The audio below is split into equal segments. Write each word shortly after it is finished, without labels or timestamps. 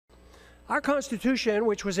Our Constitution,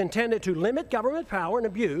 which was intended to limit government power and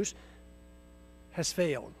abuse, has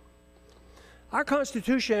failed. Our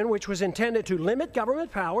Constitution, which was intended to limit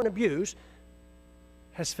government power and abuse,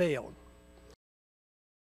 has failed.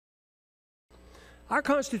 Our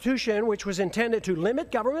Constitution, which was intended to limit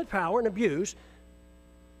government power and abuse,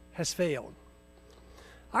 has failed.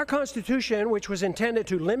 Our Constitution, which was intended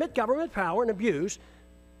to limit government power and abuse,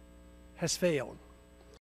 has failed.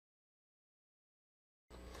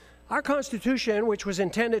 Our Constitution, which was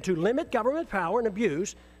intended to limit government power and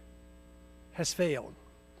abuse, has failed.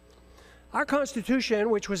 Our Constitution,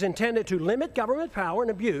 which was intended to limit government power and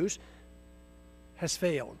abuse, has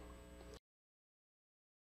failed.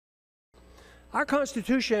 Our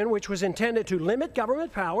Constitution, which was intended to limit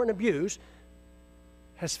government power and abuse,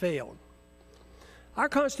 has failed. Our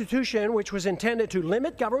Constitution, which was intended to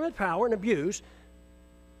limit government power and abuse,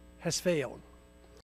 has failed.